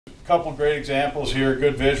couple great examples here,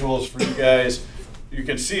 good visuals for you guys. You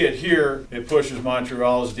can see it here. It pushes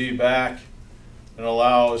Montreal's D back and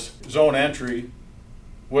allows zone entry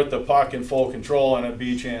with the puck in full control and a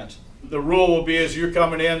B chance. The rule will be as you're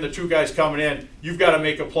coming in, the two guys coming in, you've got to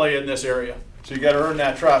make a play in this area. So you got to earn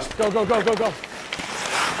that trust. Go, go, go, go, go.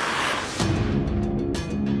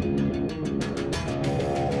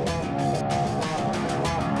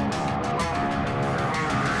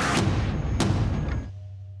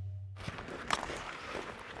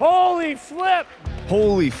 Holy flip!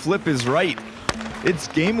 Holy flip is right. It's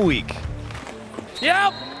game week.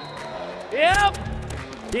 Yep! Yep!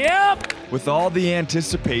 Yep! With all the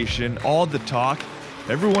anticipation, all the talk,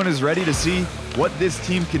 everyone is ready to see what this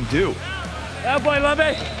team can do. Yeah, boy,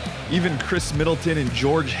 Levy! Even Chris Middleton and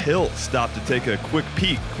George Hill stopped to take a quick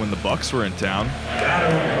peek when the Bucks were in town.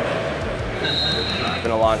 It's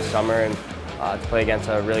been a long summer, and to play against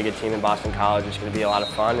a really good team in Boston College is going to be a lot of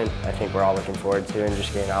fun, and I think we're all looking forward to it, and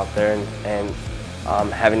just getting out there and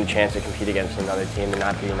having a chance to compete against another team and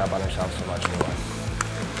not beating up on ourselves so much anymore.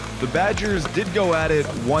 The Badgers did go at it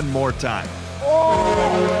one more time. Oh!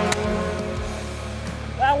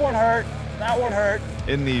 That one hurt. That one hurt.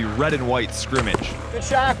 In the red and white scrimmage. Good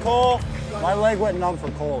shot, Cole. My leg went numb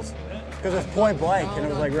for Cole's because it's point blank and it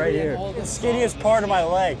was like right here. The skinniest part of my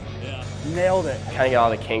leg. Nailed it. Kind of get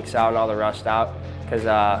all the kinks out and all the rust out because,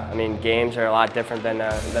 I mean, games are a lot different than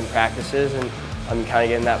practices, and I'm kind of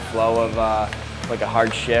getting that flow of like a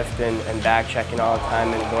hard shift and back checking all the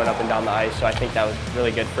time and going up and down the ice. So I think that was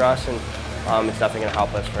really good for us, and it's definitely going to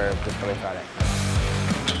help us for this coming Friday.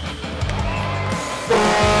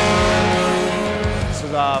 This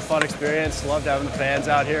was a fun experience. Loved having the fans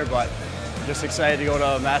out here, but just excited to go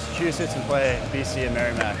to Massachusetts and play BC and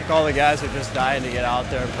Merrimack. I think all the guys are just dying to get out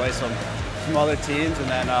there and play some other teams, and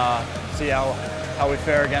then see how we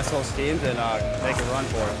fare against those teams and make a run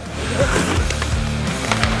for it.